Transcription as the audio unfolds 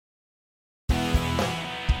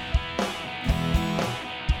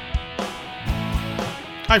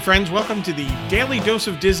Hi, friends. Welcome to the Daily Dose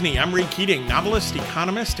of Disney. I'm Ray Keating, novelist,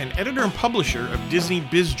 economist, and editor and publisher of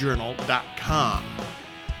DisneyBizJournal.com.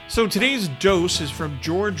 So today's dose is from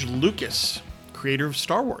George Lucas, creator of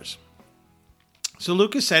Star Wars. So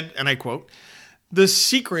Lucas said, and I quote, "The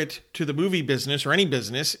secret to the movie business or any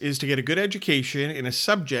business is to get a good education in a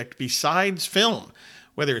subject besides film,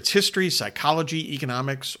 whether it's history, psychology,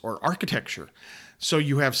 economics, or architecture. So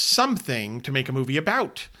you have something to make a movie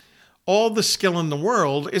about. All the skill in the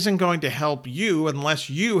world isn't going to help you unless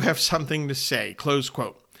you have something to say," close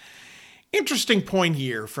quote. Interesting point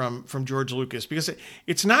here from George Lucas, because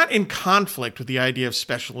it's not in conflict with the idea of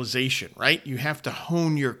specialization, right? You have to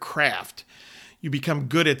hone your craft. You become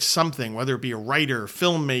good at something, whether it be a writer,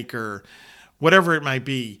 filmmaker, whatever it might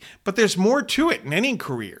be. But there's more to it in any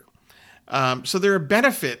career. So there are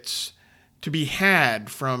benefits to be had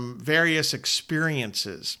from various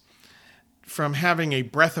experiences, from having a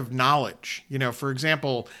breadth of knowledge. You know, for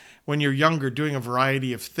example, when you're younger, doing a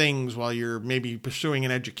variety of things while you're maybe pursuing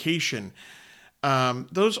an education,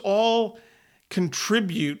 those all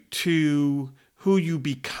contribute to who you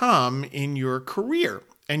become in your career.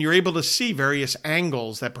 And you're able to see various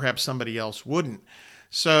angles that perhaps somebody else wouldn't.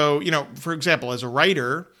 So, you know, for example, as a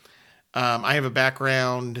writer, I have a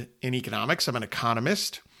background in economics. I'm an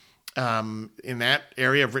economist. In that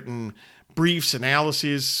area, I've written briefs,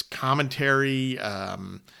 analyses, commentary,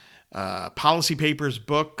 policy papers,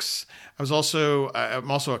 books. I'm also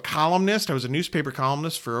a columnist. I was a newspaper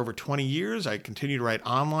columnist for over 20 years. I continue to write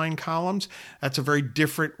online columns. That's a very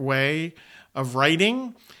different way of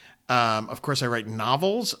writing. Of course, I write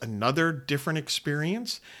novels, another different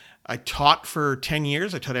experience. I taught for 10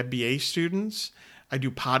 years. I taught MBA students. I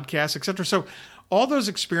do podcasts, etc. So all those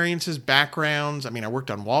experiences, backgrounds, I worked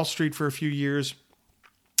on Wall Street for a few years,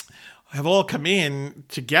 have all come in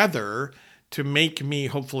together to make me,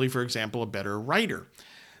 hopefully, for example, a better writer.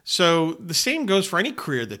 So the same goes for any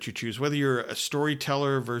career that you choose, whether you're a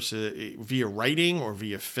storyteller via writing or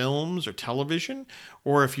via films or television,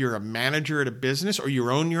 or if you're a manager at a business or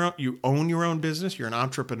you own your own business, you're an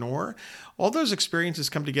entrepreneur. All those experiences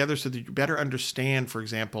come together so that you better understand, for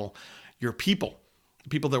example, your people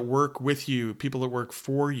that work with you, people that work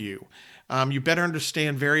for you. You better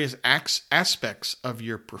understand various aspects of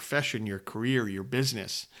your profession, your career, your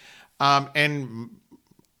business. And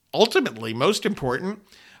ultimately, most important,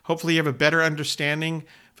 hopefully you have a better understanding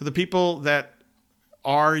for the people that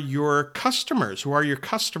are your customers,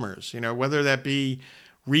 you know, whether that be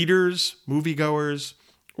readers, moviegoers,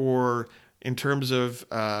 or in terms of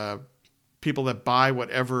people that buy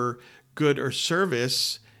whatever good or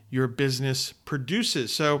service your business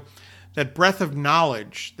produces. So that breadth of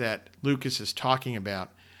knowledge that Lucas is talking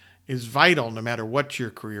about is vital no matter what your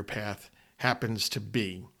career path happens to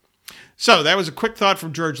be. So that was a quick thought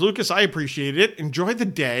from George Lucas. I appreciated it. Enjoy the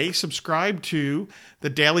day. Subscribe to the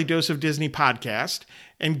Daily Dose of Disney podcast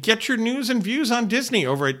and get your news and views on Disney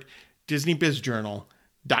over at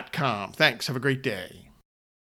DisneyBizJournal.com. Thanks. Have a great day.